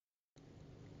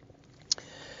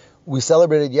We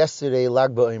celebrated yesterday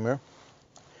Lag Baomer.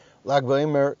 Lag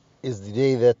Baomer is the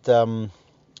day that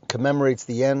commemorates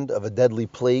the end of a deadly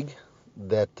plague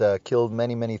that killed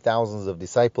many, many thousands of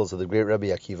disciples of the great Rabbi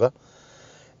Akiva.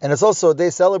 And it's also a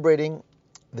day celebrating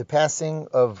the passing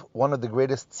of one of the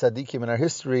greatest tzaddikim in our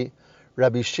history,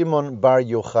 Rabbi Shimon Bar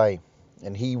Yochai.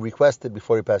 And he requested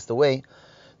before he passed away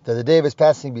that the day of his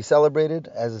passing be celebrated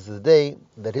as is the day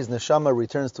that his neshama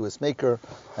returns to its maker,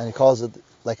 and he calls it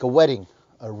like a wedding,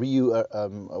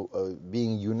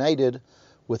 being united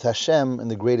with Hashem in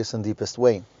the greatest and deepest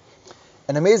way.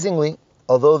 And amazingly,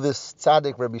 although this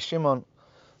tzaddik, Rabbi Shimon,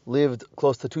 lived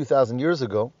close to 2,000 years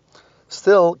ago,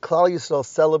 still Klal Yisrael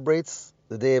celebrates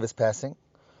the day of his passing.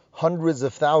 Hundreds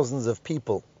of thousands of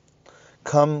people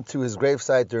come to his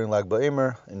gravesite during Lag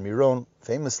Baomer in Miron,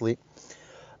 famously.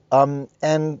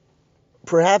 And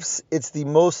perhaps he's the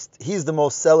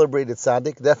most celebrated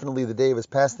tzaddik. Definitely the day of his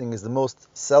passing is the most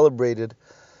celebrated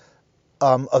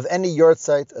of any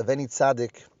yahrzeit, of any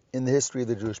tzaddik in the history of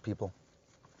the Jewish people.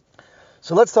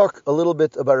 So let's talk a little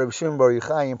bit about Rabbi Shimon Bar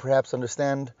Yochai and perhaps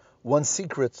understand one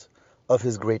secret of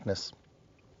his greatness.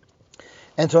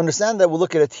 And to understand that, we'll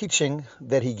look at a teaching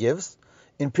that he gives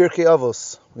in Pirkei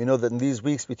Avos. We know that in these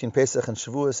weeks between Pesach and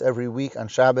Shavuos, every week on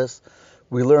Shabbos,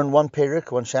 we learn one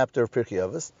chapter of Pirkei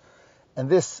Avos. And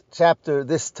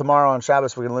tomorrow on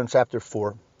Shabbos, we're going to learn chapter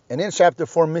 4. And in chapter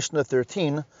 4, Mishnah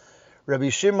 13, Rabbi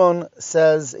Shimon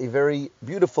says a very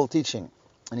beautiful teaching.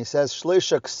 And he says,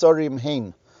 Shleisha Ksarim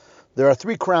Hein. There are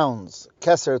 3 crowns,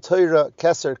 Keser Torah,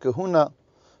 Keser Kahuna,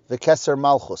 the Keser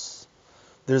Malchus.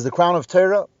 There's the crown of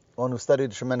Torah, one who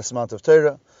studied a tremendous amount of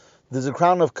Torah. There's the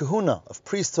crown of Kahuna, of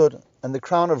priesthood, and the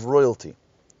crown of royalty.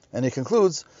 And he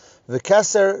concludes, the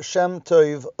Keser Shem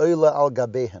Toiv Oila al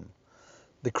Gabehem.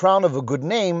 The crown of a good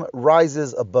name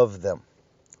rises above them.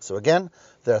 So again,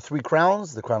 there are 3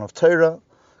 crowns, the crown of Torah,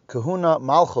 Kahuna,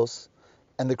 Malchus,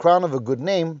 and the crown of a good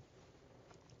name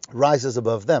rises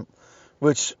above them.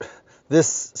 Which this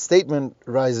statement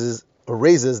raises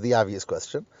the obvious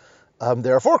question.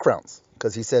 There are 4 crowns,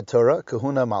 because he said Torah,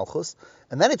 Kahuna, Malchus,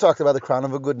 and then he talked about the crown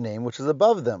of a good name, which is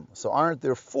above them. So aren't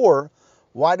there 4?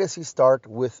 Why does he start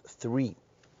with 3?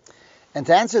 And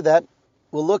to answer that,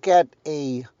 we'll look at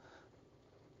a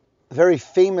very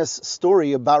famous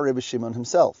story about Rabbi Shimon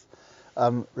himself.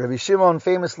 Rabbi Shimon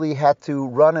famously had to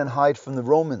run and hide from the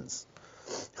Romans,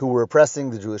 who were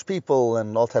oppressing the Jewish people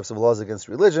and all types of laws against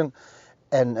religion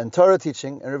and Torah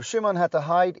teaching. And Rabbi Shimon had to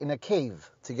hide in a cave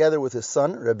together with his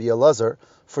son, Rabbi Elazar,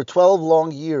 for 12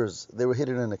 long years. They were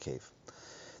hidden in a cave.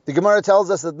 The Gemara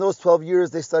tells us that in those 12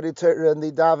 years they studied Torah and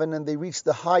they daven and they reached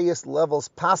the highest levels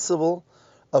possible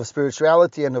of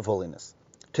spirituality and of holiness.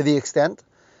 To the extent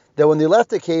that when they left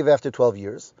the cave after 12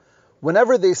 years,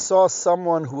 whenever they saw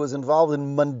someone who was involved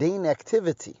in mundane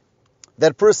activity,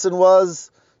 that person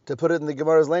was, to put it in the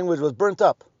Gemara's language, was burnt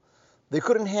up. They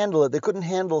couldn't handle it. They couldn't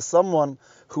handle someone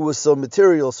who was so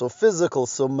material, so physical,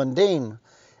 so mundane,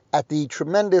 at the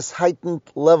tremendous heightened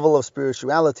level of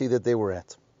spirituality that they were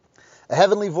at. A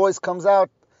heavenly voice comes out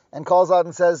and calls out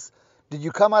and says, "Did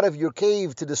you come out of your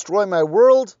cave to destroy my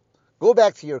world? Go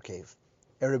back to your cave."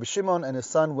 And Rabbi Shimon and his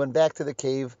son went back to the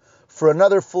cave for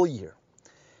another full year.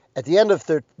 At the end of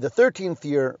the 13th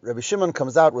year, Rabbi Shimon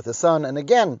comes out with his son, and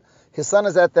again, his son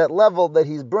is at that level that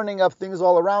he's burning up things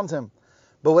all around him.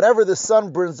 But whatever the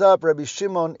sun burns up, Rabbi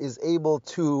Shimon is able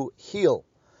to heal,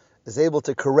 is able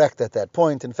to correct at that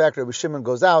point. In fact, Rabbi Shimon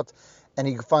goes out and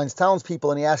he finds townspeople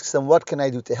and he asks them, "What can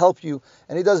I do to help you?"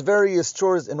 And he does various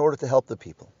chores in order to help the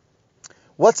people.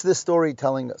 What's this story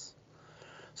telling us?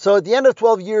 So at the end of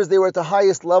 12 years, they were at the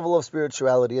highest level of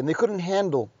spirituality and they couldn't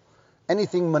handle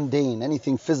anything mundane,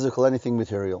 anything physical, anything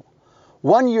material.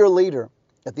 1 year later,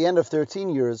 at the end of 13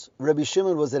 years, Rabbi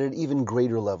Shimon was at an even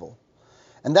greater level.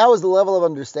 And that was the level of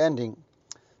understanding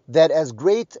that as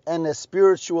great and as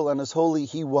spiritual and as holy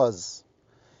he was,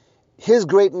 his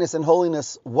greatness and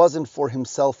holiness wasn't for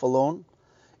himself alone.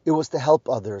 It was to help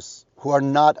others who are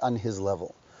not on his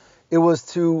level. It was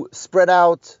to spread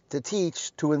out, to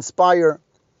teach, to inspire,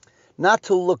 not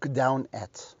to look down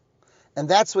at. And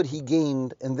that's what he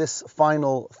gained in this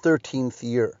final 13th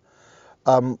year,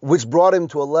 which brought him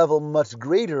to a level much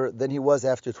greater than he was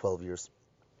after 12 years.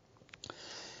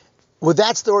 With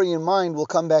that story in mind, we'll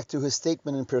come back to his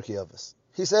statement in Pirkei Avos.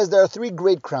 He says there are 3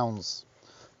 great crowns.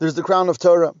 There's the crown of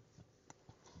Torah,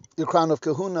 the crown of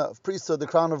Kahuna, of priesthood, the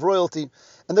crown of royalty,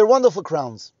 and they're wonderful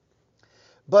crowns.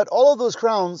 But all of those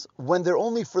crowns, when they're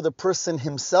only for the person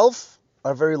himself,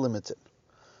 are very limited.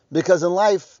 Because in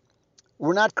life,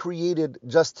 we're not created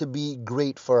just to be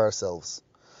great for ourselves.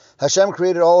 Hashem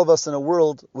created all of us in a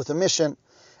world with a mission,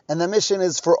 and the mission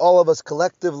is for all of us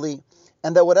collectively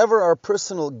and that whatever our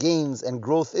personal gains and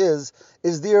growth is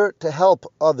there to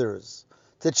help others,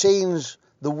 to change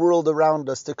the world around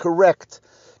us, to correct,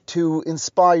 to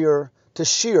inspire, to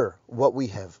share what we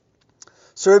have.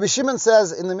 So Rabbi Shimon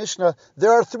says in the Mishnah,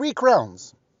 there are 3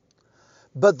 crowns,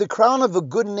 but the crown of a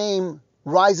good name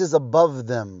rises above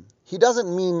them. He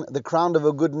doesn't mean the crown of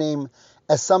a good name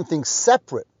as something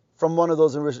separate from one of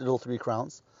those original 3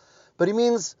 crowns, but he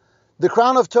means the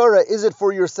crown of Torah, is it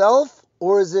for yourself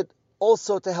or is it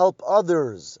also to help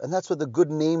others? And that's what the good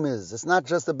name is. It's not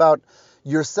just about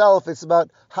yourself, it's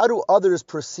about how do others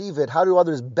perceive it, how do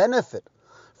others benefit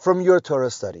from your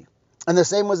Torah study. And the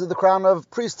same was the crown of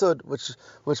priesthood,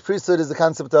 which priesthood is the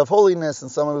concept of holiness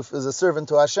and someone who is a servant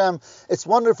to Hashem. It's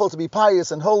wonderful to be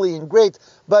pious and holy and great,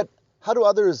 but how do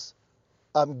others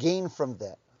gain from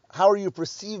that? How are you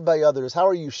perceived by others? How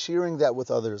are you sharing that with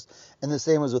others? And the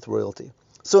same is with royalty.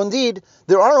 So indeed,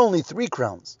 there are only 3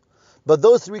 crowns, but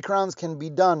those 3 crowns can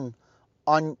be done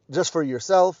on just for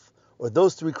yourself, or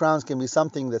those 3 crowns can be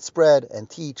something that spread and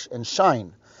teach and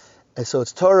shine. And so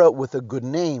it's Torah with a good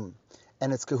name,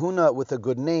 and it's Kahuna with a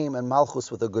good name, and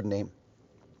Malchus with a good name.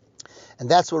 And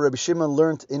that's what Rabbi Shimon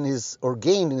learned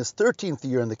gained in his 13th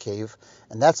year in the cave,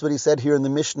 and that's what he said here in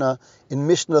the Mishnah, in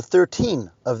Mishnah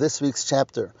 13 of this week's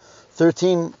chapter.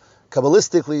 13,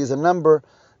 Kabbalistically, is a number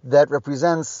that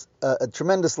represents a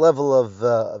tremendous level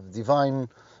of divine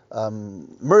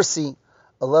mercy,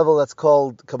 a level that's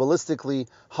called Kabbalistically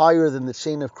higher than the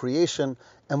chain of creation.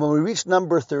 And when we reach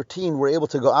number 13, we're able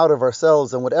to go out of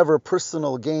ourselves, and whatever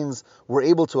personal gains we're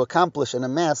able to accomplish and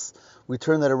amass, we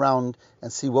turn that around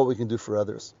and see what we can do for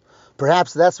others.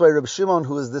 Perhaps that's why Rabbi Shimon,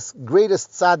 who is this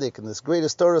greatest tzaddik and this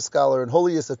greatest Torah scholar and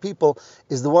holiest of people,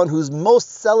 is the one who's most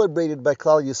celebrated by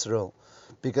Klal Yisrael,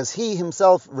 because he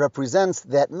himself represents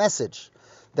that message,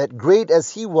 that great as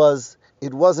he was,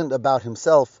 it wasn't about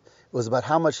himself, it was about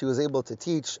how much he was able to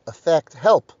teach, affect,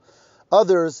 help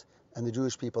others and the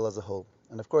Jewish people as a whole.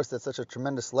 And of course, that's such a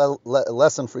tremendous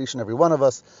lesson for each and every one of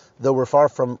us, though we're far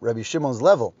from Rabbi Shimon's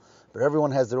level. But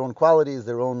everyone has their own qualities,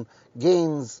 their own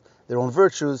gains, their own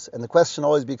virtues, and the question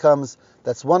always becomes,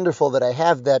 that's wonderful that I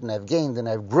have that and I've gained and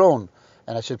I've grown,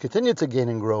 and I should continue to gain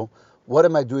and grow. What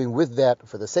am I doing with that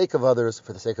for the sake of others,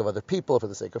 for the sake of other people, for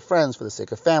the sake of friends, for the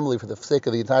sake of family, for the sake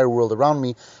of the entire world around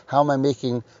me? How am I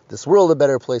making this world a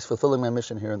better place, fulfilling my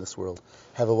mission here in this world?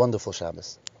 Have a wonderful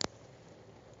Shabbos.